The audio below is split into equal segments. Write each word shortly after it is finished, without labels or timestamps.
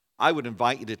I would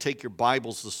invite you to take your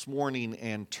Bibles this morning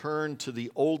and turn to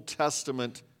the Old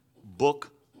Testament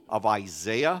book of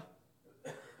Isaiah.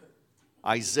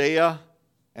 Isaiah,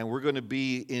 and we're going to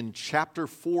be in chapter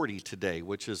 40 today,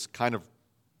 which is kind of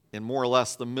in more or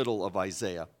less the middle of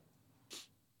Isaiah.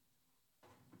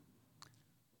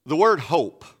 The word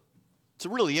hope, it's a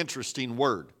really interesting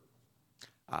word.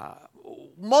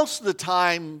 Most of the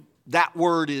time, that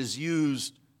word is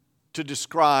used to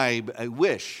describe a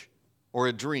wish or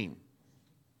a dream.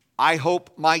 I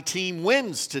hope my team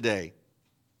wins today.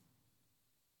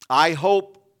 I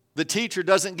hope the teacher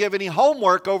doesn't give any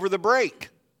homework over the break.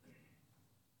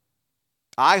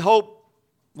 I hope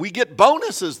we get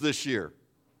bonuses this year.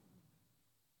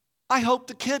 I hope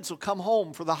the kids will come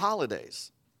home for the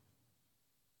holidays.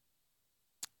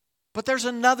 But there's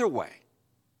another way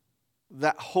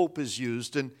that hope is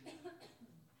used, and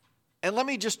let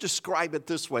me just describe it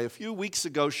this way. A few weeks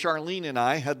ago, Charlene and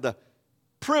I had the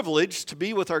privilege to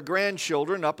be with our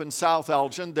grandchildren up in South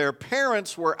Elgin. Their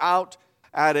parents were out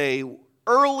at a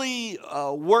early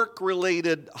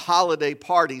work-related holiday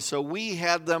party, so we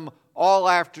had them all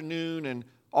afternoon and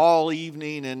all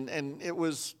evening, and it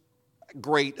was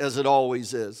great, as it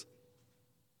always is.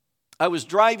 I was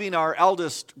driving our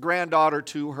eldest granddaughter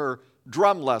to her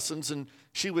drum lessons, and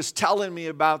she was telling me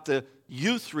about the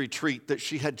youth retreat that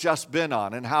she had just been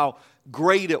on and how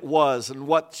great it was and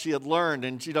what she had learned.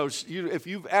 And if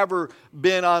you've ever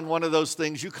been on one of those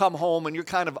things, you come home and you're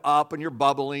kind of up and you're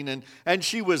bubbling, and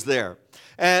she was there.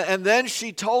 And then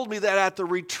she told me that at the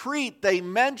retreat they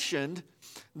mentioned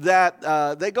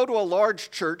that they go to a large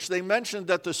church. They mentioned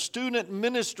that the student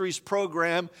ministries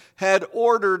program had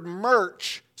ordered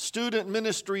merch, student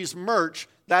ministries merch,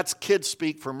 that's kids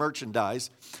speak for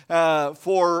merchandise,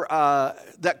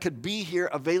 that could be here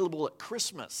available at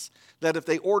Christmas. That if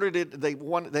they ordered it,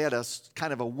 they had a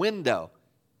kind of a window.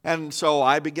 And so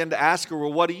I began to ask her,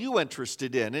 well, what are you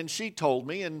interested in? And she told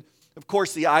me, and of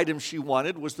course the item she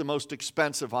wanted was the most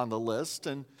expensive on the list.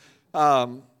 And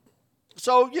so,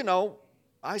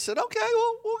 I said, okay,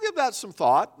 well, we'll give that some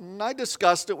thought. And I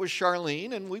discussed it with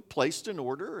Charlene, and we placed an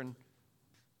order and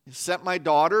sent my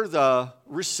daughter the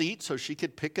receipt so she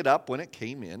could pick it up when it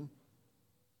came in.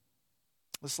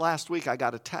 This last week, I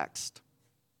got a text.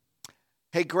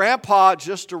 Hey, Grandpa,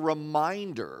 just a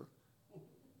reminder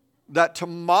that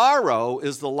tomorrow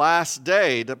is the last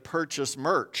day to purchase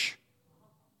merch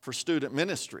for student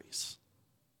ministries.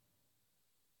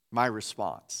 My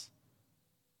response,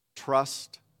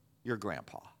 trust your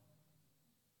grandpa.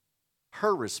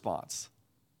 Her response,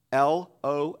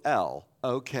 LOL,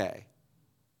 okay.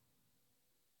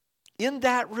 In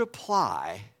that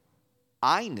reply,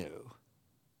 I knew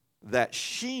that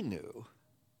she knew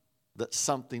that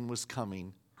something was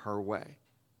coming her way.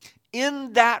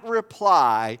 In that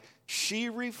reply, she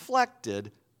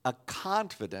reflected a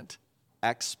confident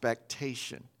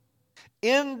expectation.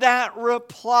 In that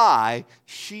reply,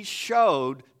 she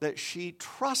showed that she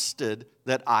trusted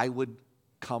that I would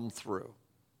come through.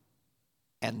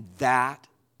 And that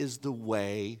is the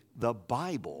way the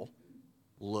Bible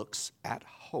looks at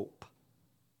hope.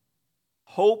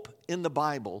 Hope in the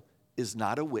Bible is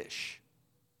not a wish.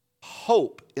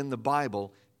 Hope in the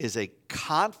Bible is a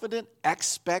confident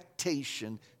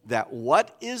expectation that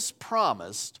what is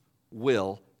promised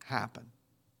will happen.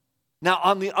 Now,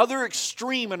 on the other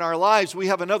extreme in our lives, we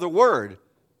have another word.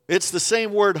 It's the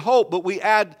same word hope, but we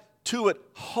add to it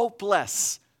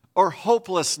hopeless or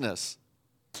hopelessness.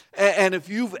 And if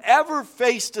you've ever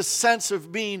faced a sense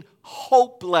of being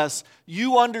hopeless,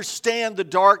 you understand the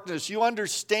darkness, you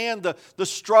understand the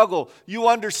struggle, you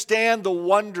understand the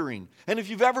wondering. And if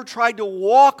you've ever tried to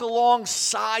walk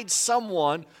alongside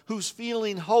someone who's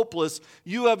feeling hopeless,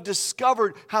 you have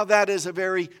discovered how that is a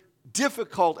very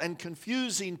difficult and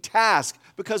confusing task,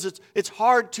 because it's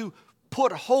hard to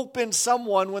put hope in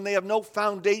someone when they have no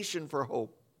foundation for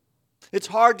hope. It's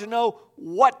hard to know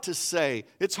what to say.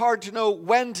 It's hard to know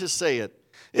when to say it.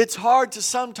 It's hard to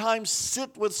sometimes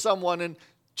sit with someone and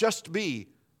just be.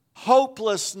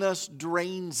 Hopelessness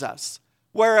drains us,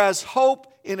 whereas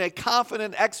hope in a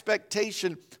confident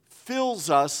expectation fills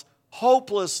us.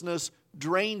 Hopelessness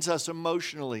drains us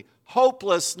emotionally.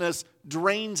 Hopelessness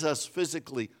drains us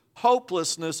physically.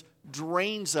 Hopelessness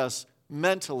drains us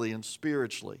mentally and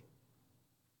spiritually.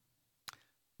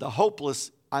 The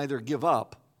hopeless either give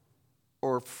up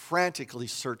or frantically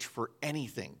search for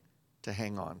anything to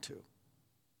hang on to.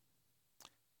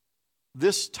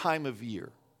 This time of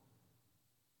year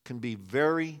can be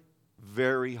very,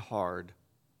 very hard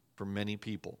for many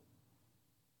people.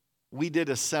 We did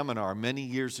a seminar many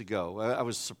years ago. I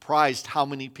was surprised how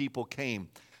many people came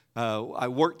I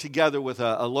worked together with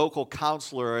a local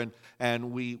counselor,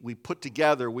 and we worked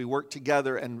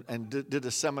together and did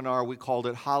a seminar. We called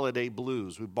it Holiday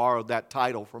Blues. We borrowed that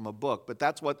title from a book, but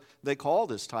that's what they call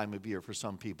this time of year for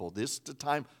some people. This is the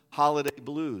time, Holiday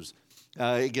Blues.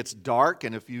 It gets dark,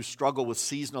 and if you struggle with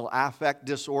seasonal affect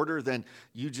disorder, then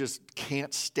you just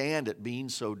can't stand it being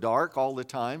so dark all the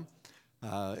time.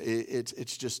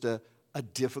 It's just a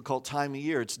difficult time of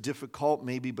year. It's difficult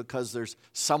maybe because there's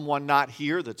someone not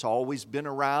here that's always been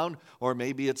around, or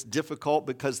maybe it's difficult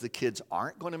because the kids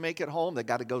aren't going to make it home. They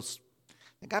got to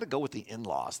go with the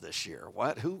in-laws this year.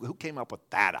 What? Who came up with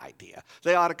that idea?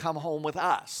 They ought to come home with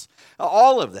us.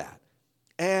 All of that.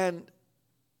 And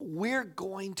we're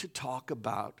going to talk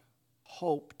about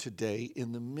hope today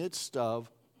in the midst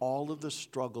of all of the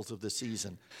struggles of the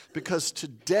season. Because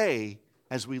today,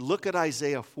 as we look at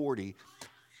Isaiah 40,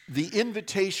 the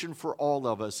invitation for all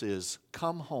of us is,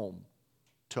 come home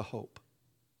to hope.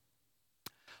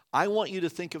 I want you to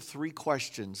think of 3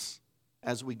 questions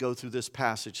as we go through this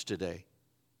passage today.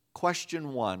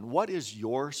 Question 1, what is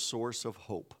your source of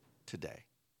hope today?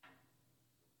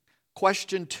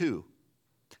 Question 2,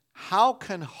 how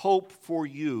can hope for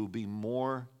you be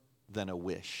more than a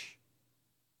wish?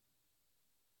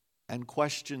 And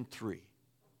question 3,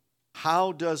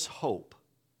 how does hope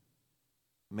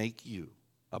make you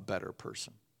a better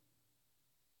person?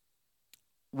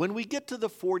 When we get to the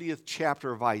 40th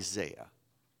chapter of Isaiah,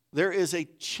 there is a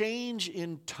change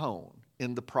in tone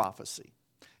in the prophecy.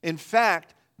 In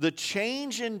fact, the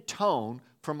change in tone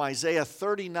from Isaiah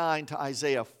 39 to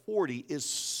Isaiah 40 is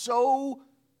so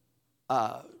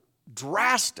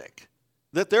drastic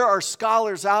that there are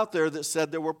scholars out there that said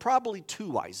there were probably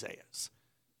 2 Isaiahs.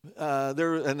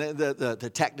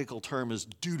 The technical term is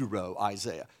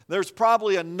Deutero-Isaiah. There's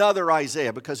probably another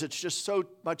Isaiah because it's just so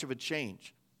much of a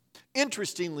change.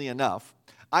 Interestingly enough,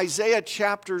 Isaiah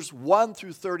chapters 1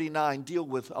 through 39 deal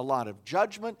with a lot of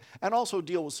judgment and also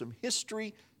deal with some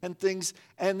history and things.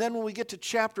 And then when we get to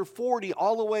chapter 40,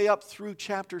 all the way up through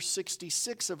chapter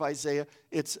 66 of Isaiah,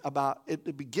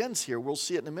 it begins here, we'll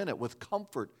see it in a minute, with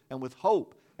comfort and with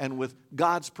hope and with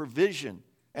God's provision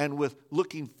and with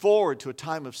looking forward to a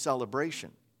time of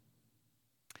celebration.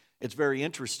 It's very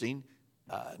interesting,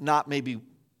 not maybe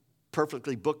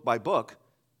perfectly book by book,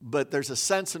 but there's a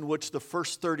sense in which the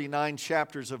first 39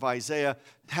 chapters of Isaiah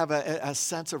have a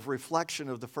sense of reflection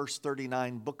of the first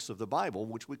 39 books of the Bible,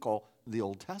 which we call the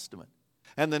Old Testament.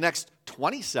 And the next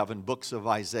 27 books of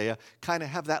Isaiah kind of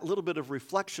have that little bit of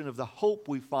reflection of the hope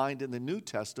we find in the New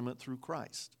Testament through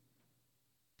Christ.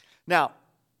 Now,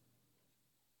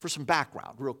 for some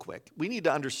background, real quick, we need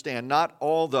to understand not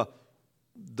all the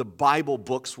Bible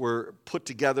books were put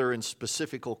together in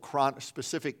specific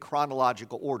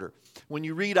chronological order. When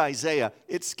you read Isaiah,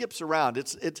 it skips around.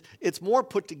 It's more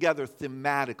put together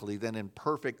thematically than in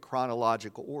perfect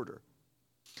chronological order.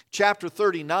 Chapter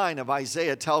 39 of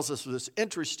Isaiah tells us this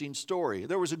interesting story.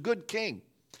 There was a good king.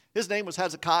 His name was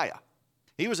Hezekiah.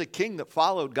 He was a king that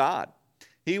followed God.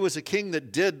 He was a king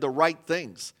that did the right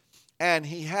things. And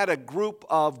he had a group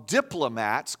of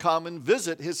diplomats come and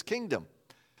visit his kingdom.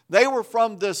 They were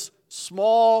from this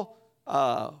small,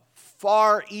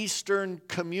 far eastern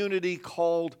community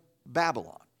called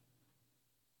Babylon.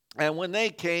 And when they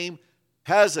came,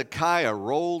 Hezekiah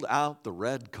rolled out the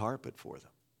red carpet for them.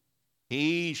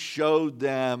 He showed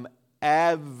them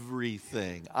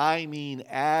everything. I mean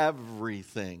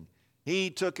everything.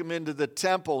 He took them into the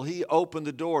temple. He opened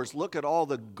the doors. Look at all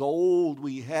the gold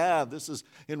we have. This is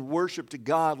in worship to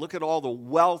God. Look at all the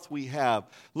wealth we have.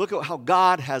 Look at how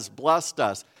God has blessed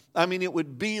us. I mean, it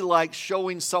would be like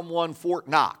showing someone Fort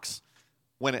Knox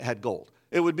when it had gold.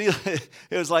 It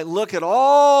was like, look at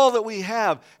all that we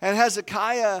have. And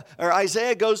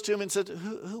Isaiah goes to him and said,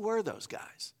 who were those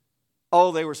guys?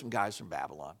 Oh, they were some guys from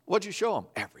Babylon. What'd you show them?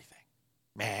 Everything.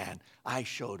 Man, I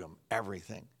showed them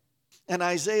everything. And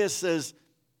Isaiah says,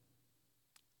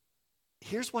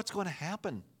 here's what's going to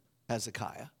happen,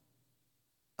 Hezekiah.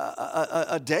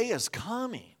 A day is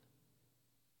coming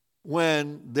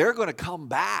when they're going to come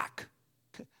back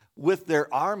with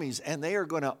their armies and they are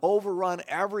going to overrun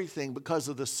everything because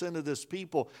of the sin of this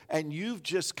people. And you've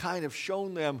just kind of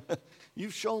shown them,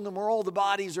 where all the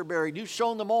bodies are buried. You've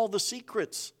shown them all the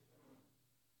secrets.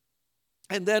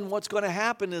 And then what's going to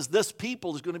happen is this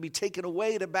people is going to be taken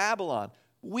away to Babylon.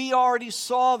 We already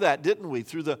saw that, didn't we,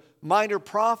 through the minor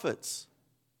prophets.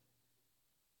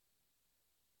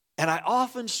 And I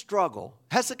often struggle.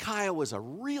 Hezekiah was a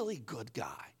really good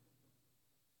guy.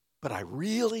 But I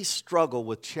really struggle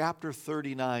with chapter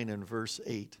 39 and verse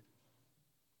 8.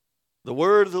 The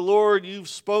word of the Lord you've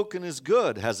spoken is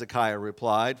good, Hezekiah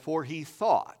replied, for he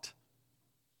thought.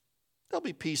 there'll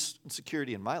be peace and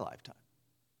security in my lifetime.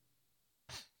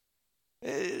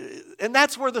 And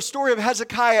that's where the story of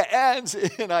Hezekiah ends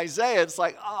in Isaiah. It's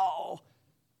like, oh,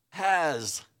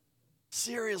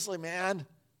 seriously, man.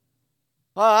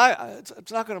 Well,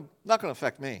 it's not going to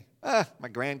affect me. My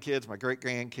grandkids, my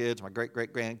great-grandkids, my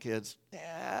great-great-grandkids,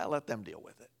 let them deal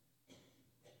with it.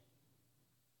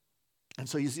 And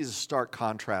so you see this stark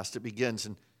contrast. It begins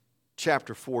in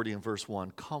chapter 40 and verse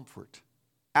 1, comfort.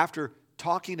 After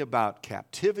talking about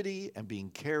captivity and being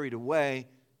carried away,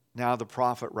 now the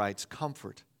prophet writes,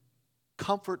 comfort.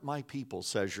 Comfort my people,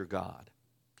 says your God.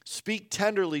 Speak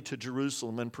tenderly to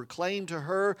Jerusalem and proclaim to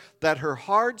her that her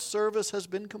hard service has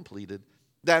been completed,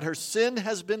 that her sin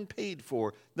has been paid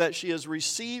for, that she has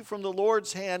received from the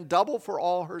Lord's hand double for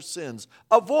all her sins.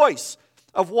 A voice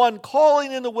of one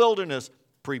calling in the wilderness,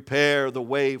 prepare the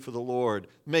way for the Lord.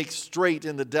 Make straight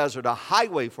in the desert a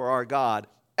highway for our God.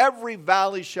 Every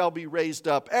valley shall be raised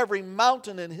up, every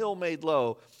mountain and hill made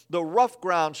low. The rough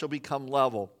ground shall become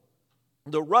level,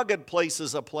 the rugged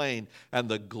places a plain, and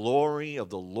the glory of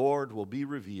the Lord will be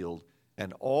revealed,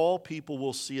 and all people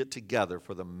will see it together,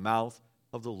 for the mouth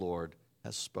of the Lord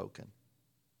has spoken.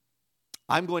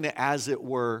 I'm going to, as it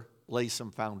were, lay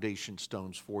some foundation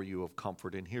stones for you of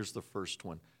comfort, and here's the first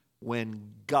one.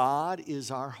 When God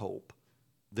is our hope,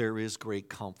 there is great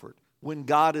comfort. When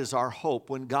God is our hope,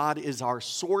 when God is our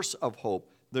source of hope,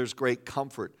 there's great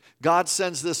comfort. God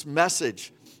sends this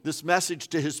message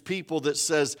to his people that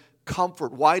says,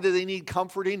 comfort. Why do they need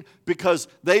comforting? Because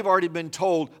they've already been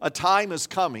told a time is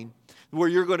coming where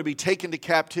you're going to be taken to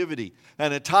captivity.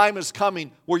 And a time is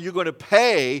coming where you're going to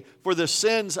pay for the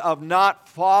sins of not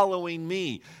following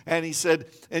me. And he said,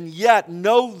 and yet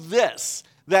know this,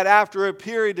 that after a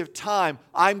period of time,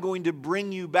 I'm going to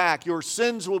bring you back. Your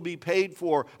sins will be paid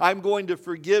for. I'm going to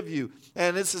forgive you.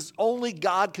 And this is only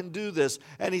God can do this.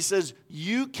 And he says,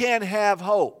 you can have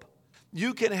hope.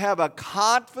 You can have a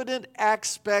confident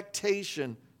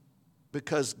expectation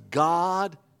because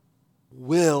God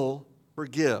will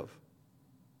forgive.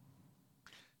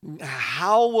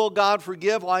 How will God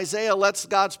forgive? Well, Isaiah lets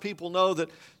God's people know that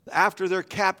after their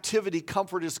captivity,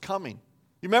 comfort is coming.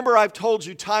 You remember I've told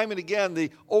you time and again,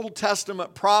 the Old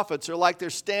Testament prophets are like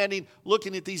they're standing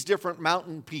looking at these different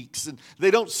mountain peaks, and they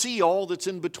don't see all that's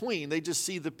in between. They just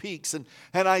see the peaks. And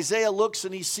Isaiah looks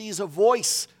and he sees a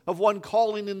voice of one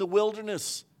calling in the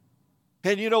wilderness.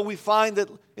 And we find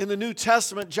that in the New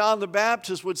Testament, John the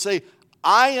Baptist would say,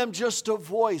 I am just a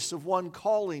voice of one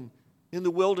calling in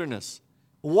the wilderness.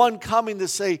 One coming to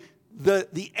say,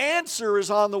 the answer is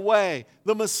on the way.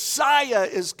 The Messiah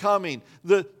is coming.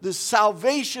 The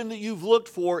salvation that you've looked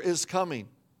for is coming.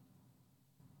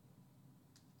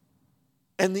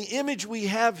 And the image we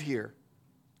have here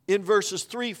in verses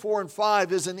 3, 4, and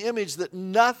 5 is an image that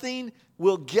nothing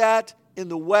will get in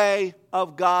the way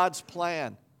of God's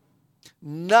plan.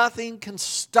 Nothing can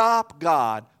stop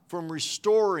God from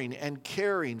restoring and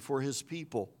caring for his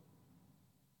people.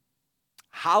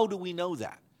 How do we know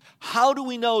that? How do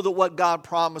we know that what God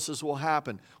promises will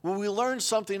happen? Well, we learn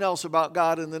something else about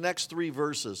God in the next 3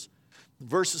 verses.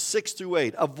 Verses 6 through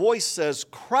 8. A voice says,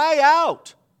 cry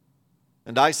out.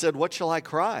 And I said, what shall I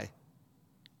cry?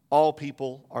 All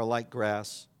people are like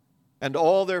grass, and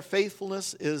all their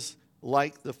faithfulness is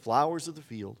like the flowers of the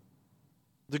field.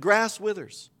 The grass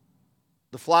withers,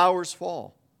 the flowers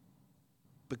fall,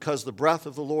 because the breath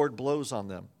of the Lord blows on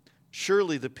them.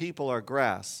 Surely the people are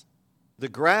grass. The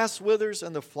grass withers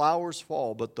and the flowers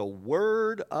fall, but the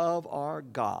word of our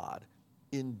God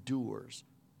endures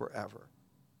forever.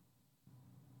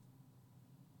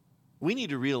 We need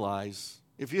to realize,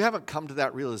 if you haven't come to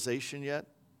that realization yet,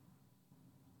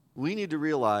 we need to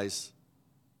realize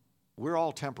we're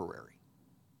all temporary.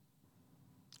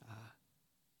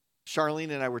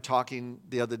 Charlene and I were talking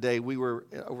the other day. We were,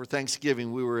 over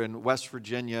Thanksgiving, we were in West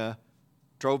Virginia,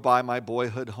 drove by my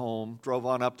boyhood home, drove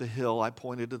on up the hill. I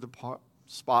pointed to the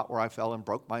spot where I fell and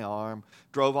broke my arm.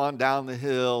 Drove on down the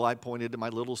hill. I pointed to my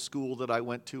little school that I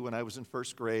went to when I was in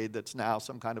first grade that's now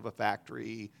some kind of a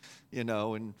factory, and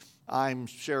I'm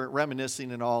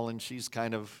reminiscing and all, and she's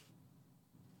kind of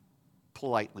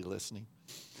politely listening.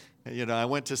 I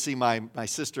went to see my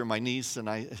sister, my niece, and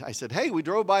I said, hey, we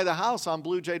drove by the house on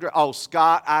Blue Jay Drive. Oh,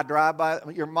 Scott, I drive by.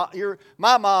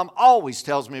 My mom always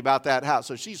tells me about that house,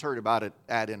 so she's heard about it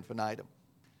ad infinitum.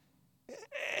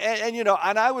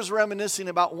 And I was reminiscing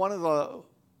about one of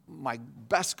my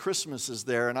best Christmases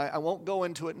there, and I won't go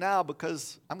into it now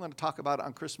because I'm going to talk about it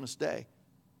on Christmas Day.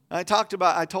 And I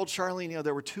told Charlene,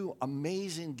 there were 2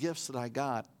 amazing gifts that I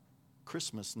got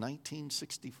Christmas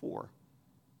 1964.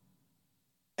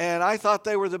 And I thought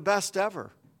they were the best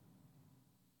ever.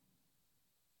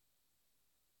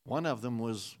 One of them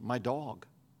was my dog,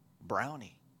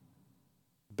 Brownie.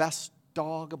 Best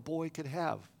dog a boy could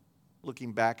have,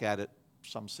 looking back at it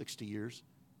some 60 years.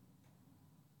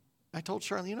 I told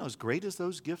Charlie, as great as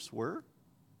those gifts were,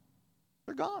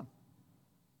 they're gone.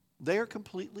 They are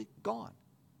completely gone.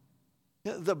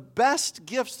 The best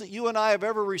gifts that you and I have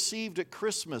ever received at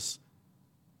Christmas,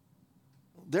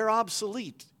 they're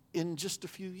obsolete in just a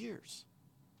few years.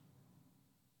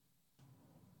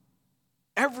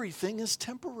 Everything is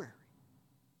temporary.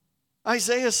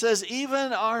 Isaiah says,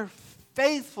 even our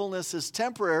faithfulness is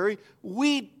temporary.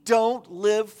 We don't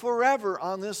live forever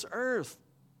on this earth.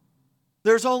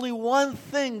 There's only one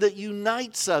thing that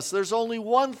unites us. There's only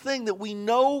one thing that we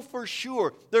know for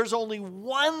sure. There's only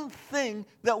one thing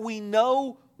that we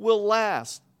know will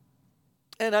last.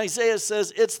 And Isaiah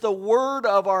says it's the word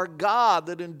of our God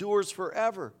that endures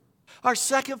forever. Our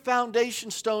second foundation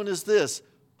stone is this: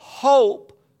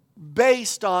 hope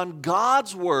based on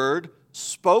God's word,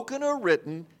 spoken or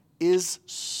written, is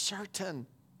certain.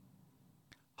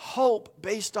 Hope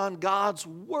based on God's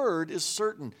word is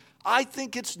certain. I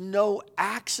think it's no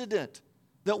accident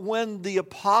that when the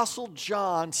Apostle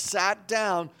John sat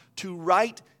down to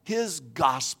write his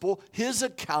gospel, his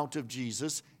account of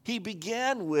Jesus, he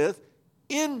began with,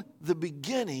 "In the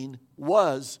beginning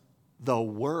was the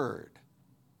Word."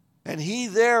 And he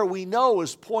there, we know,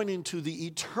 is pointing to the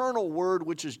eternal Word,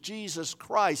 which is Jesus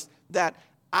Christ, that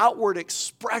outward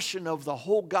expression of the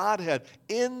whole Godhead.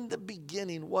 In the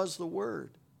beginning was the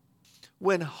Word.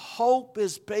 When hope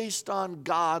is based on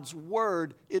God's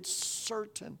word, it's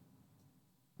certain.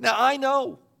 Now, I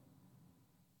know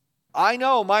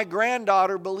my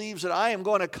granddaughter believes that I am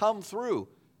going to come through.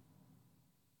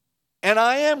 And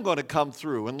I am going to come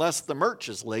through unless the merch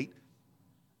is late.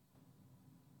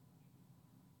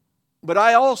 But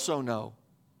I also know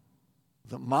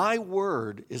that my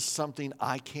word is something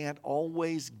I can't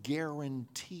always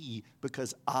guarantee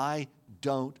because I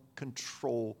don't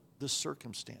control the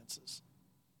circumstances.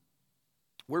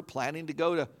 We're planning to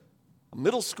go to a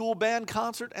middle school band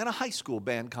concert and a high school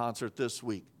band concert this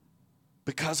week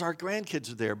because our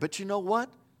grandkids are there. But you know what?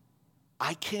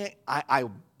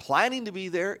 I'm planning to be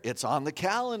there. It's on the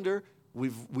calendar.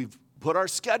 We've put our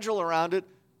schedule around it.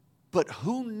 But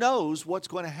who knows what's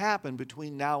going to happen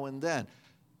between now and then?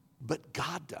 But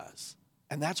God does.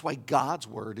 And that's why God's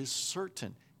word is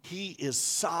certain. He is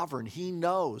sovereign. He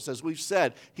knows, as we've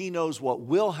said, He knows what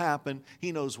will happen.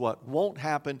 He knows what won't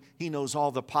happen. He knows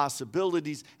all the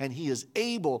possibilities, and He is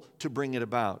able to bring it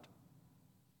about.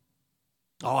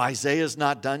 Oh, Isaiah's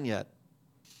not done yet.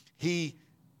 He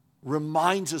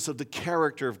reminds us of the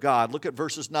character of God. Look at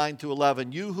verses 9 to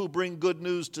 11. You who bring good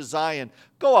news to Zion,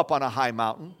 go up on a high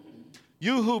mountain.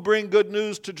 You who bring good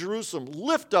news to Jerusalem,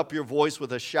 lift up your voice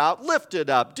with a shout. Lift it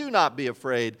up. Do not be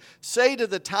afraid. Say to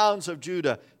the towns of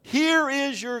Judah, here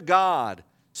is your God.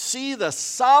 See, the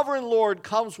sovereign Lord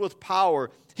comes with power.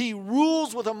 He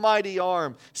rules with a mighty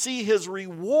arm. See, His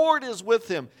reward is with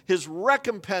Him. His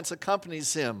recompense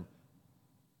accompanies Him.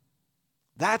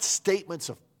 That's statements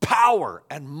of power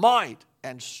and might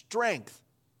and strength.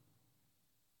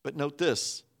 But note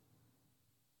this.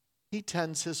 He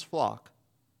tends His flock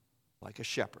like a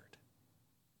shepherd.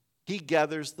 He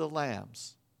gathers the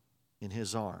lambs in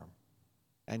His arm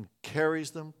and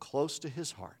carries them close to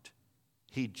His heart.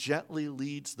 He gently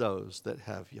leads those that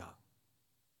have young.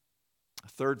 A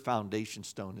third foundation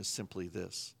stone is simply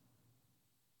this.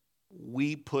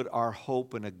 We put our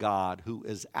hope in a God who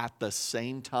is at the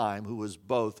same time, who is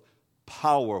both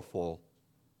powerful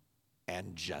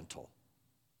and gentle.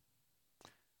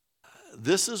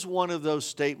 This is one of those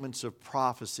statements of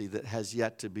prophecy that has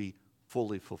yet to be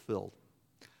fully fulfilled.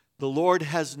 The Lord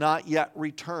has not yet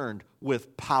returned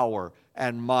with power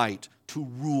and might to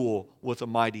rule with a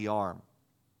mighty arm.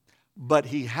 But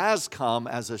He has come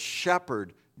as a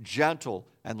shepherd, gentle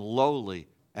and lowly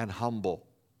and humble.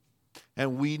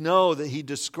 And we know that He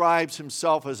describes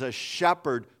Himself as a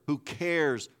shepherd who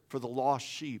cares for the lost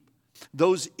sheep.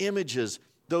 Those images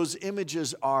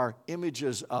are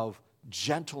images of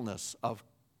gentleness, of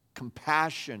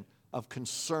compassion, of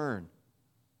concern.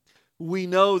 We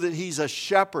know that He's a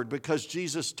shepherd because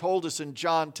Jesus told us in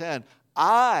John 10,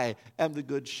 I am the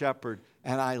good shepherd,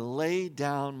 and I lay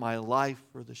down my life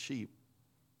for the sheep.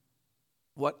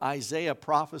 What Isaiah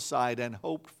prophesied and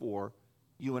hoped for,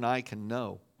 you and I can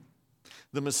know.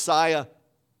 The Messiah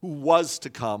who was to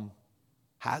come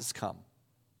has come.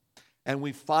 And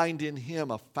we find in Him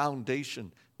a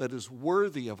foundation that is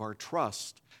worthy of our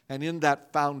trust. And in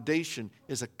that foundation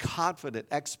is a confident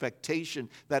expectation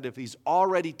that if He's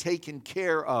already taken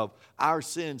care of our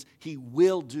sins, He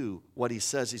will do what He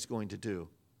says He's going to do.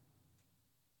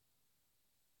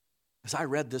 As I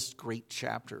read this great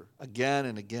chapter again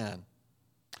and again,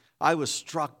 I was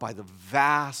struck by the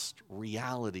vast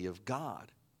reality of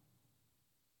God.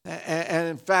 And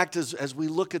in fact, as we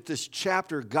look at this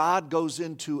chapter, God goes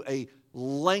into a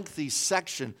lengthy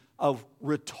section of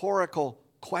rhetorical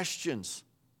questions.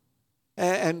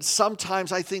 And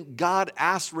sometimes I think God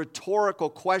asks rhetorical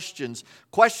questions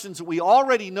that we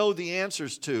already know the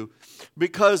answers to,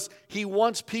 because He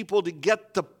wants people to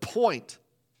get the point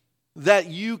that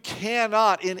you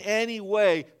cannot in any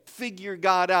way figure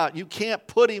God out. You can't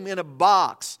put Him in a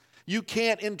box. You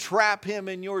can't entrap Him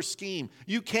in your scheme.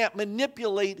 You can't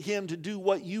manipulate Him to do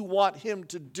what you want Him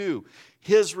to do.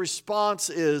 His response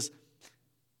is,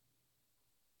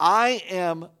 I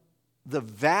am the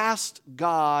vast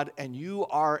God and you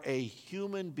are a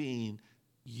human being.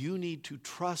 You need to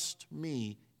trust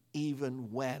me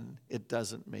even when it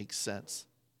doesn't make sense.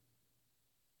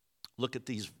 Look at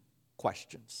these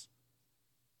questions.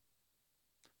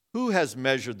 Who has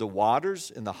measured the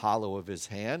waters in the hollow of His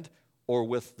hand, or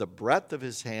with the breadth of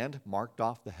His hand marked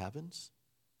off the heavens?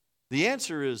 The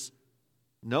answer is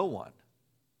no one.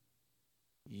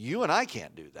 You and I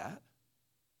can't do that.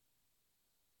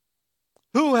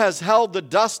 Who has held the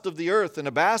dust of the earth in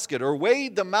a basket, or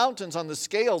weighed the mountains on the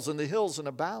scales and the hills in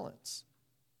a balance?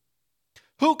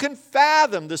 Who can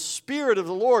fathom the Spirit of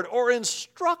the Lord, or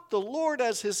instruct the Lord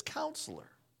as His counselor?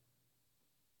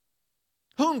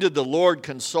 Whom did the Lord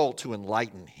consult to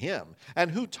enlighten Him, and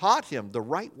who taught Him the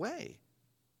right way?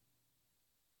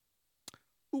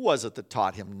 Who was it that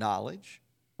taught Him knowledge,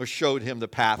 or showed Him the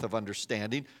path of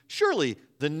understanding? Surely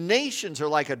the nations are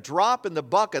like a drop in the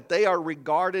bucket. They are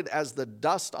regarded as the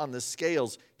dust on the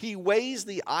scales. He weighs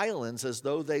the islands as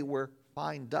though they were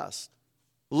fine dust.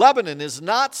 Lebanon is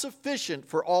not sufficient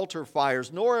for altar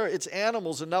fires, nor are its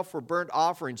animals enough for burnt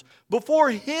offerings. Before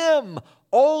Him,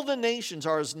 all the nations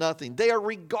are as nothing. They are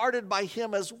regarded by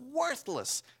Him as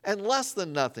worthless and less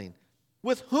than nothing.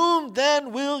 With whom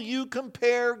then will you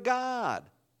compare God?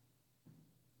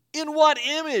 In what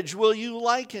image will you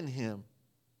liken Him?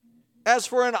 As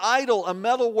for an idol, a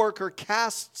metal worker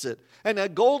casts it, and a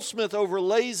goldsmith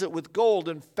overlays it with gold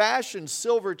and fashions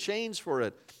silver chains for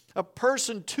it. A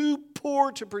person too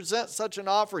poor to present such an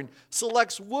offering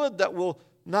selects wood that will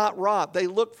not rot. They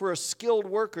look for a skilled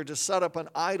worker to set up an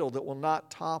idol that will not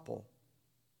topple.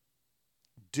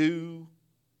 Do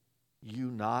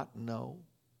you not know?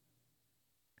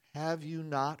 Have you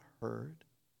not heard?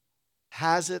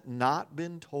 Has it not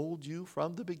been told you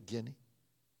from the beginning?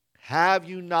 Have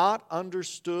you not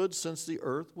understood since the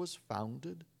earth was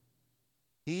founded?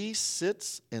 He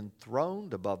sits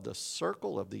enthroned above the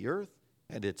circle of the earth,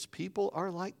 and its people are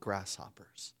like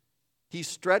grasshoppers. He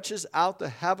stretches out the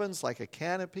heavens like a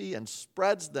canopy and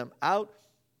spreads them out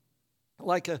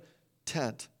like a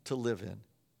tent to live in.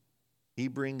 He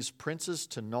brings princes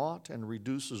to naught and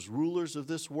reduces rulers of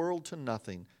this world to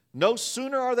nothing. No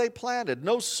sooner are they planted,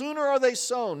 no sooner are they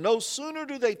sown, no sooner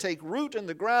do they take root in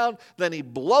the ground than He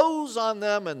blows on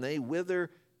them and they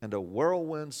wither, and a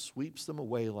whirlwind sweeps them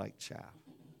away like chaff.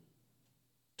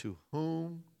 To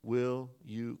whom will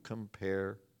you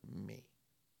compare me?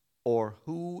 Or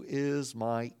who is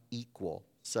my equal,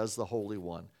 says the Holy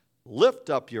One. Lift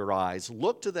up your eyes,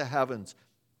 look to the heavens.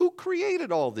 Who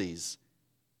created all these?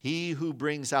 He who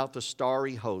brings out the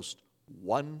starry host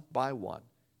one by one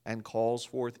and calls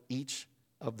forth each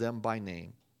of them by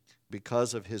name.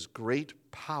 Because of His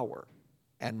great power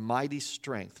and mighty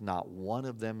strength, not one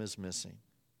of them is missing.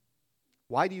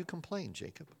 Why do you complain,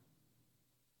 Jacob?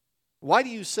 Why do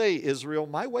you say, Israel,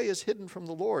 my way is hidden from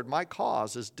the Lord, my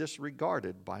cause is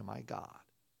disregarded by my God?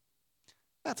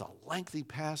 That's a lengthy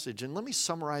passage, and let me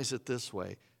summarize it this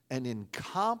way. An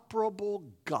incomparable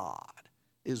God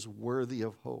is worthy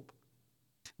of hope.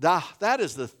 That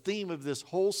is the theme of this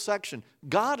whole section.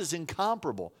 God is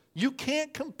incomparable. You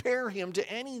can't compare Him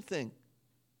to anything.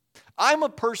 I'm a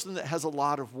person that has a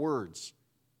lot of words.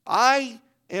 I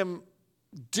am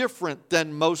different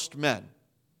than most men.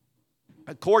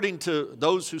 According to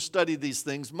those who study these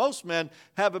things, most men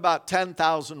have about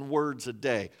 10,000 words a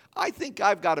day. I think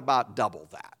I've got about double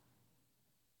that.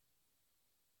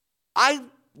 I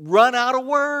run out of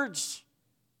words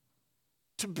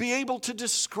to be able to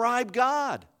describe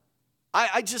God.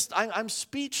 I'm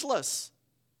speechless.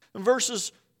 In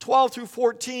verses 12 through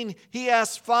 14, he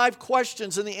asks 5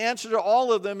 questions, and the answer to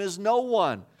all of them is no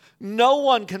one. No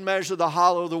one can measure the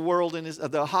hollow of the world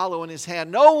the hollow in His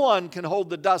hand. No one can hold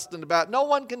the dust in the bat. No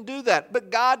one can do that, but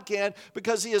God can,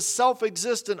 because He is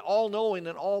self-existent, all-knowing,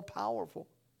 and all-powerful.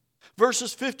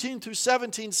 Verses 15 through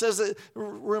 17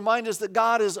 remind us that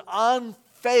God is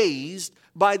unfazed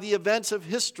by the events of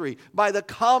history, by the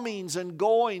comings and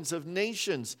goings of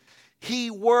nations.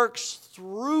 He works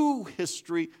through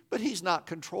history, but he's not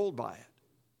controlled by it.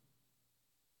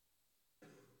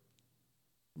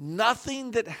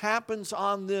 Nothing that happens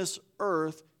on this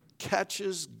earth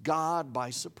catches God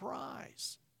by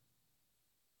surprise.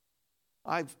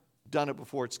 I've done it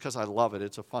before. It's because I love it.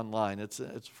 It's a fun line. It's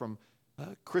from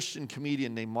a Christian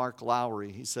comedian named Mark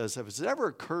Lowry. He says, has it ever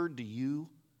occurred to you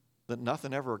that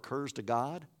nothing ever occurs to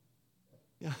God?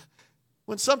 Yeah.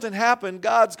 When something happened,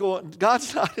 God's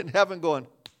not in heaven going,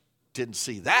 didn't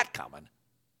see that coming.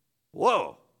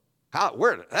 Whoa,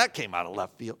 that came out of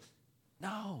left field.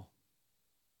 No.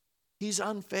 He's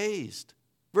unfazed.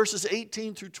 Verses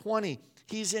 18 through 20,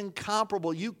 he's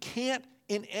incomparable. You can't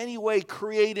in any way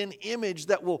create an image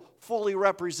that will fully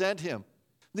represent him.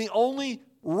 The only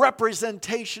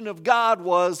representation of God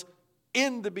was,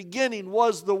 in the beginning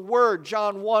was the Word,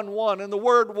 John 1:1, and the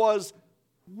Word was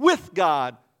with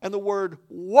God, and the Word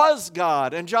was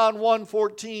God. And John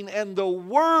 1:14, and the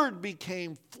Word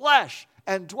became flesh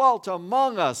and dwelt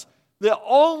among us. The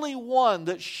only one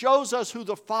that shows us who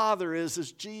the Father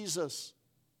is Jesus.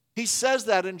 He says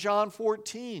that in John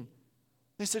 14.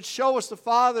 They said, show us the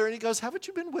Father. And he goes, haven't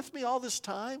you been with me all this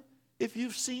time? If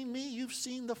you've seen me, you've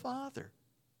seen the Father.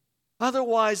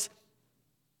 Otherwise,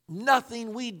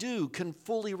 nothing we do can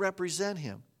fully represent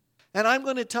him. And I'm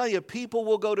going to tell you, people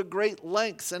will go to great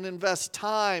lengths and invest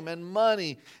time and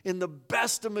money in the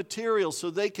best of materials so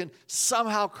they can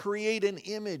somehow create an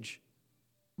image.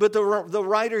 But the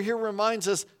writer here reminds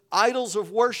us, idols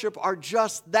of worship are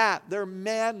just that. They're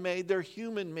man-made, they're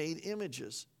human-made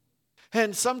images.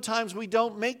 And sometimes we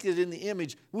don't make it in the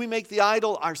image. We make the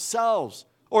idol ourselves.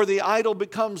 Or the idol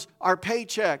becomes our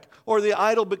paycheck. Or the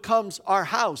idol becomes our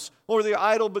house. Or the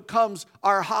idol becomes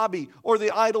our hobby. Or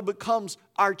the idol becomes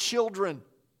our children.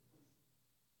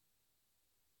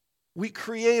 We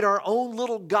create our own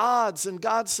little gods. And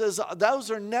God says,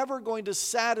 those are never going to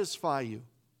satisfy you.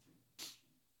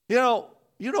 You know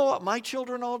what my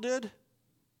children all did?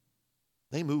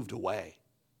 They moved away.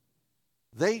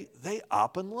 They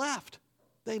up and left.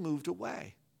 They moved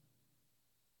away.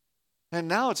 And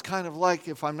now it's kind of like,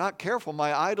 if I'm not careful,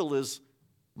 my idol is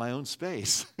my own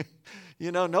space.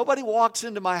 Nobody walks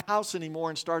into my house anymore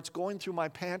and starts going through my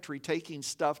pantry, taking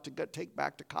stuff to take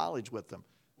back to college with them.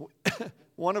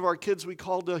 One of our kids we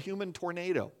called a human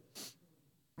tornado.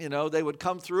 They would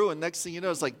come through, and next thing you know,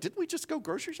 it's like, didn't we just go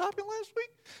grocery shopping last week?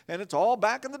 And it's all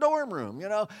back in the dorm room,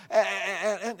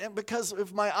 And because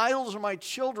if my idols are my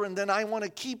children, then I want to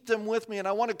keep them with me, and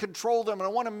I want to control them, and I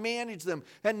want to manage them.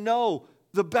 And no,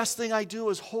 the best thing I do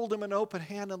is hold them an open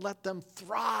hand and let them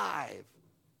thrive.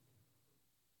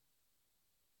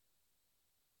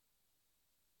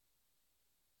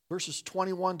 Verses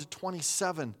 21 to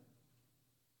 27.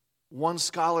 One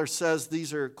scholar says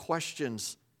these are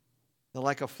questions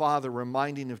like a father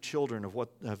reminding his children of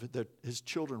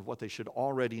what they should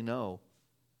already know.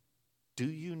 Do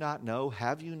you not know?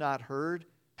 Have you not heard?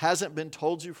 Hasn't been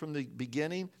told you from the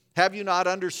beginning? Have you not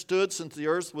understood since the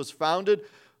earth was founded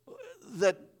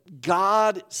that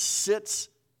God sits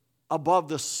above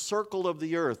the circle of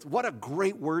the earth? What a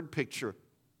great word picture.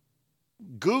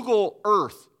 Google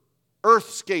Earth.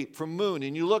 Earthscape from moon,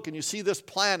 and you look and you see this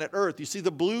planet Earth. You see the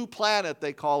blue planet,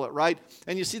 they call it, right?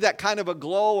 And you see that kind of a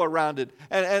glow around it.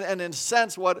 And in a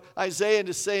sense, what Isaiah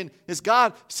is saying is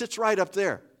God sits right up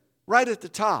there, right at the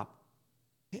top.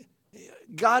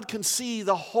 God can see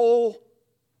the whole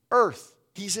earth.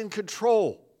 He's in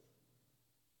control.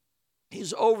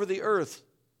 He's over the earth.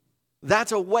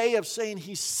 That's a way of saying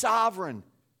he's sovereign.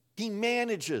 He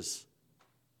manages.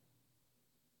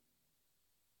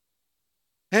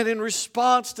 And in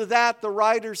response to that, the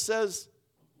writer says,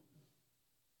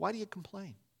 why do you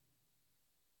complain?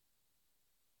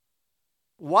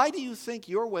 Why do you think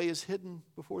your way is hidden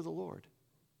before the Lord?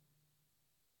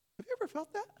 Have you ever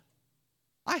felt that?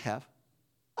 I have.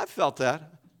 I've felt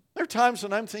that. There are times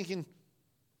when I'm thinking,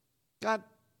 God,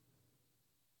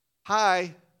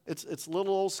 hi, it's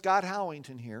little old Scott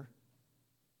Howington here.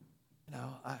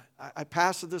 I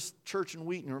pastored this church in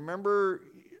Wheaton. Remember,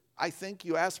 I think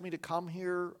you asked me to come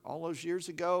here all those years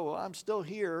ago. Well, I'm still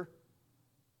here.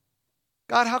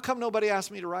 God, how come nobody asked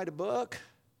me to write a book?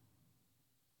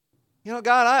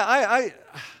 God,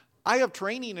 I have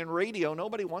training in radio.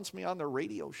 Nobody wants me on their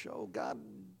radio show. God,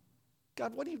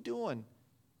 what are you doing?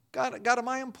 God, am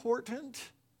I important?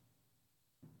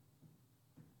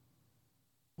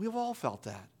 We've all felt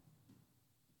that.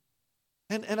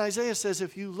 And Isaiah says,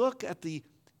 if you look at the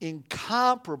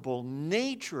incomparable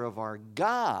nature of our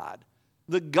God,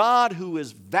 the God who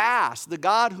is vast, the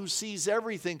God who sees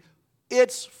everything,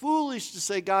 it's foolish to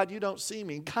say, God, you don't see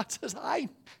me. God says,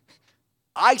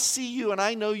 I see you and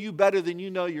I know you better than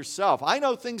you know yourself. I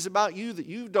know things about you that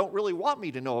you don't really want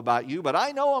me to know about you, but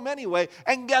I know them anyway.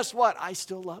 And guess what? I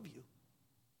still love you.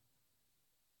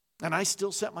 And I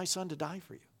still sent my son to die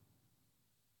for you.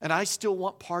 And I still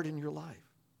want part in your life.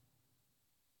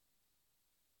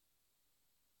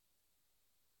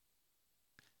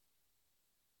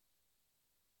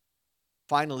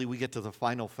 Finally, we get to the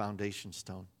final foundation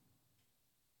stone.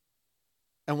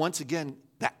 And once again,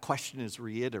 that question is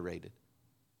reiterated.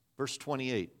 Verse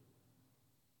 28.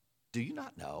 Do you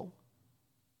not know?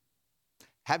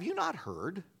 Have you not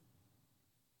heard?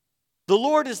 The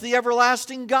Lord is the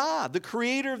everlasting God, the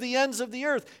creator of the ends of the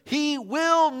earth. He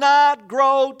will not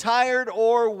grow tired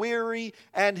or weary,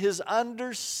 and his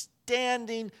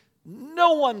understanding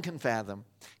no one can fathom.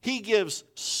 He gives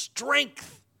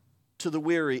strength to the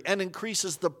weary and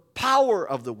increases the power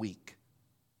of the weak.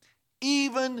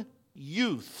 Even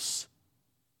youths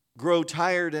grow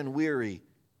tired and weary,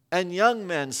 and young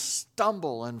men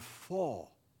stumble and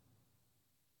fall.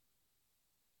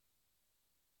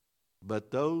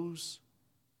 But those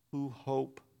who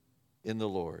hope in the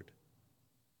Lord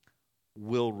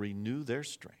will renew their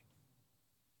strength.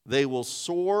 They will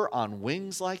soar on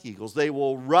wings like eagles. They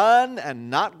will run and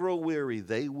not grow weary.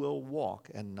 They will walk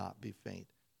and not be faint.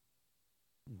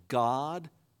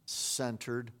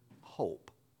 God-centered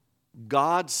hope,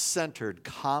 God-centered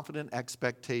confident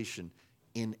expectation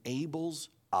enables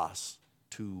us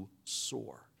to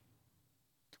soar.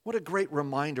 What a great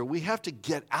reminder. We have to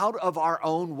get out of our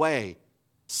own way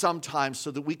sometimes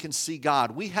so that we can see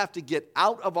God. We have to get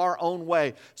out of our own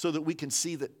way so that we can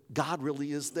see that God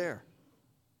really is there.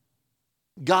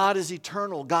 God is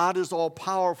eternal. God is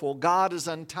all-powerful. God is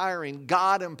untiring.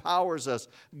 God empowers us.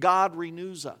 God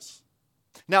renews us.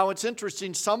 Now, it's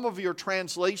interesting, some of your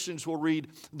translations will read,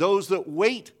 those that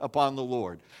wait upon the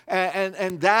Lord.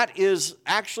 And that is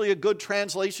actually a good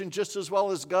translation just as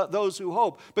well as those who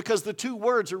hope, because the two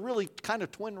words are really kind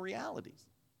of twin realities.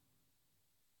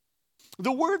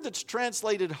 The word that's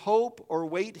translated hope or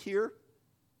wait here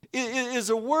is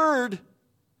a word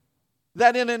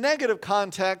that in a negative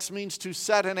context means to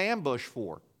set an ambush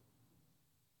for.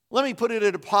 Let me put it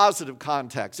in a positive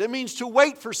context. It means to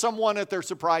wait for someone at their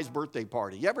surprise birthday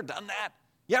party. You ever done that?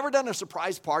 You ever done a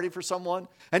surprise party for someone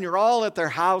and you're all at their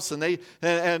house and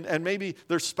and maybe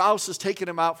their spouse is taking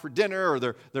them out for dinner or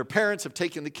their parents have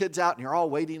taken the kids out and you're all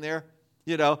waiting there,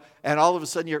 and all of a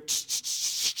sudden you're,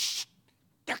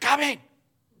 they're coming.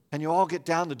 And you all get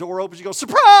down, the door opens, you go,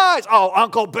 surprise! Oh,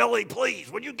 Uncle Billy,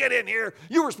 please, would you get in here?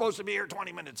 You were supposed to be here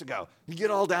 20 minutes ago. You get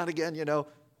all down again,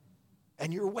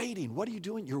 and you're waiting. What are you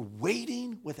doing? You're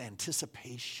waiting with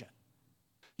anticipation.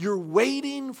 You're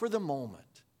waiting for the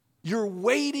moment. You're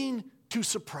waiting to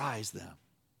surprise them.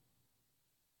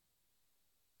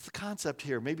 It's the concept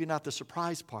here, maybe not the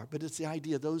surprise part, but it's the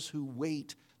idea of those who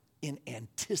wait in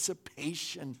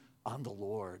anticipation on the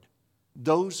Lord.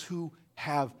 Those who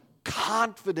have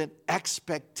confident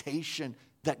expectation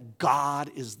that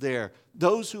God is there.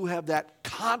 Those who have that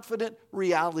confident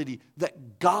reality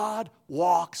that God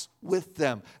walks with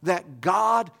them, that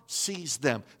God sees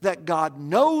them, that God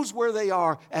knows where they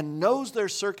are and knows their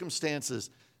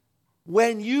circumstances.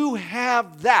 When you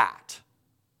have that,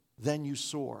 then you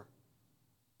soar.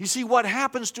 You see, what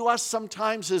happens to us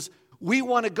sometimes is we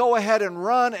want to go ahead and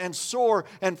run and soar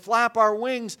and flap our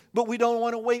wings, but we don't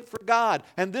want to wait for God.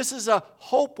 And this is a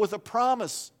hope with a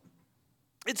promise.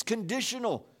 It's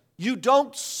conditional. You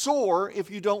don't soar if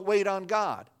you don't wait on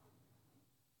God.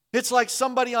 It's like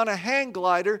somebody on a hang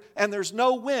glider and there's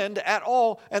no wind at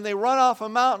all and they run off a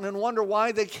mountain and wonder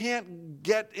why they can't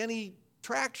get any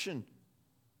traction.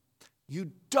 You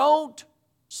don't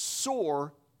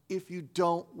soar if you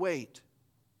don't wait.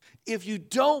 If you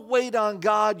don't wait on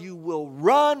God, you will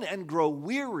run and grow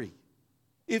weary.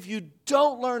 If you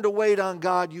don't learn to wait on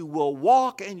God, you will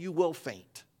walk and you will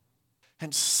faint.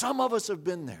 And some of us have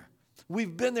been there.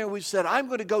 We've been there. We've said, I'm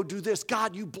going to go do this.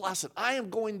 God, you bless it. I am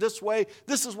going this way.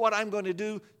 This is what I'm going to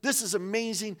do. This is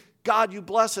amazing. God, you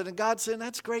bless it. And God's saying,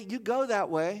 that's great. You go that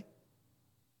way.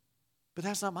 But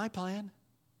that's not my plan.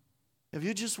 If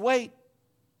you just wait,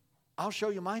 I'll show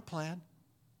you my plan.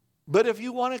 But if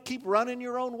you want to keep running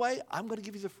your own way, I'm going to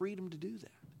give you the freedom to do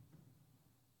that.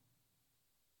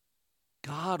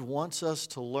 God wants us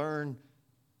to learn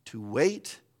to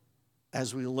wait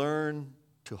as we learn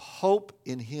to hope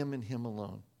in Him and Him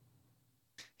alone.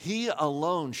 He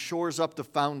alone shores up the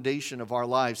foundation of our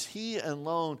lives. He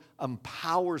alone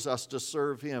empowers us to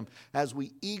serve Him as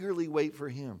we eagerly wait for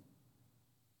Him.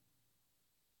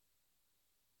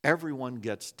 Everyone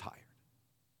gets tired.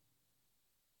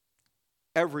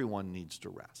 Everyone needs to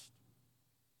rest.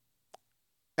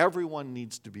 Everyone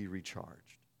needs to be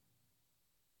recharged.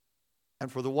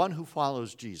 And for the one who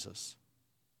follows Jesus,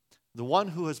 the one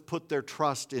who has put their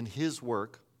trust in his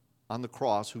work on the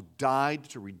cross, who died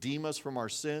to redeem us from our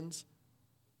sins,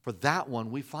 for that one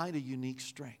we find a unique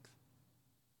strength.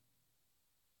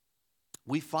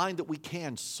 We find that we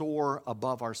can soar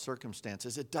above our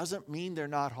circumstances. It doesn't mean they're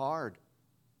not hard.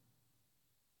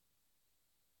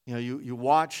 You know, you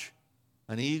watch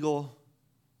an eagle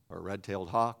or a red-tailed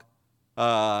hawk,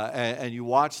 and you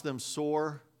watch them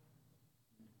soar.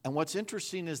 And what's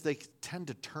interesting is they tend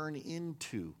to turn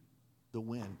into the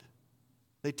wind.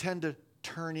 They tend to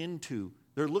turn into,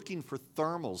 they're looking for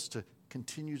thermals to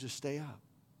continue to stay up.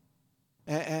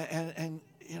 And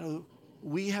you know,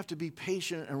 we have to be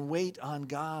patient and wait on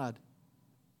God.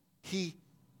 He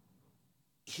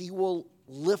will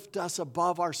lift us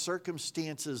above our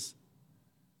circumstances,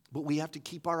 but we have to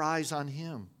keep our eyes on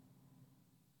Him.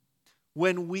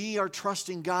 When we are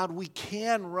trusting God, we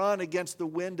can run against the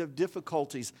wind of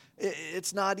difficulties.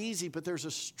 It's not easy, but there's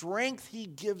a strength He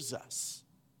gives us.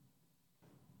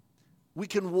 We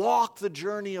can walk the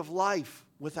journey of life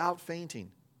without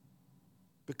fainting,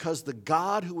 because the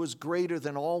God who is greater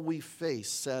than all we face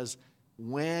says,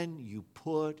 when you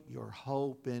put your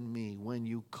hope in me, when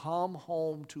you come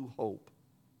home to hope,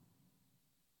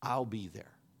 I'll be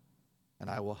there and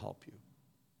I will help you.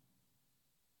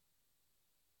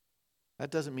 That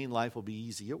doesn't mean life will be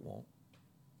easy. It won't.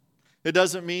 It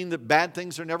doesn't mean that bad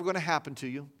things are never going to happen to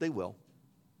you. They will.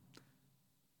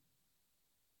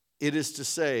 It is to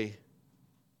say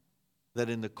that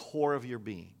in the core of your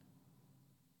being,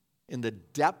 in the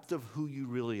depth of who you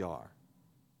really are,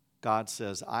 God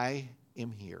says, I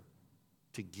am here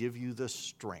to give you the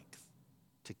strength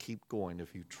to keep going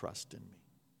if you trust in me.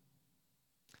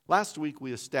 Last week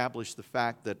we established the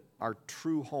fact that our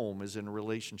true home is in a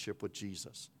relationship with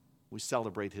Jesus. We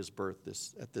celebrate His birth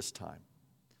at this time.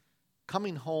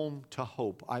 Coming home to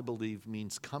hope, I believe,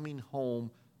 means coming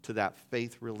home to that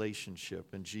faith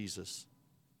relationship in Jesus.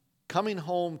 Coming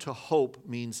home to hope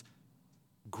means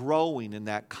growing in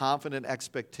that confident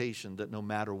expectation that no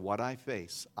matter what I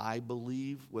face, I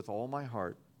believe with all my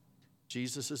heart,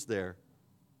 Jesus is there,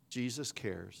 Jesus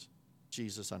cares,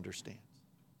 Jesus understands.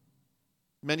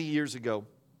 Many years ago,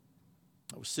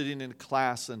 I was sitting in a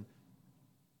class, and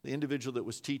the individual that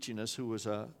was teaching us, who was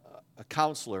a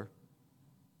counselor,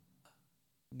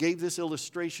 gave this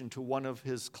illustration to one of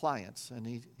his clients. And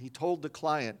he told the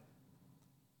client,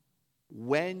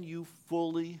 when you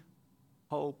fully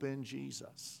hope in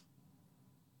Jesus,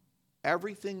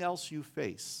 everything else you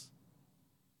face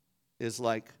is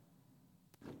like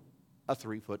a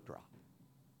 3-foot drop.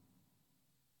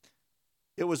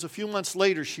 It was a few months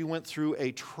later she went through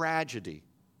a tragedy,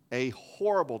 a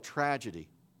horrible tragedy.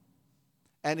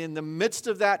 And in the midst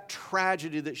of that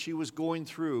tragedy that she was going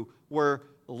through, where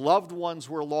loved ones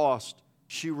were lost,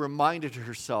 she reminded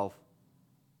herself,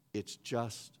 it's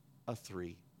just a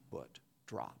 3-foot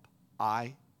drop.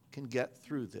 I can get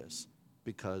through this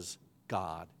because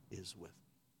God is with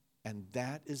me. And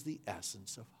that is the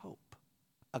essence of hope.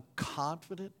 A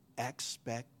confident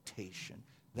expectation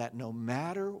that no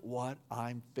matter what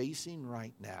I'm facing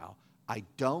right now, I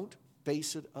don't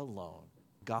face it alone.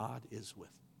 God is with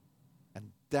me. And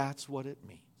that's what it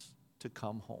means to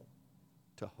come home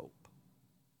to hope.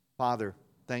 Father,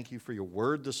 thank you for your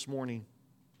word this morning.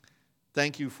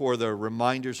 Thank you for the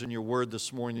reminders in your word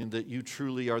this morning that you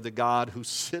truly are the God who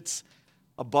sits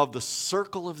above the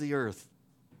circle of the earth.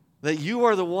 That you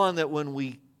are the one that when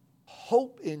we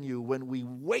hope in you, when we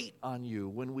wait on you,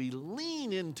 when we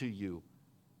lean into you,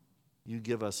 you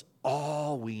give us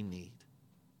all we need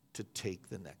to take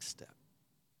the next step.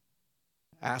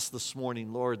 Ask this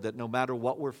morning, Lord, that no matter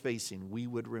what we're facing, we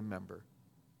would remember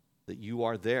that you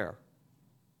are there,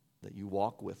 that you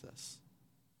walk with us,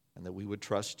 and that we would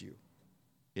trust you.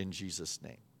 In Jesus'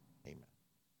 name.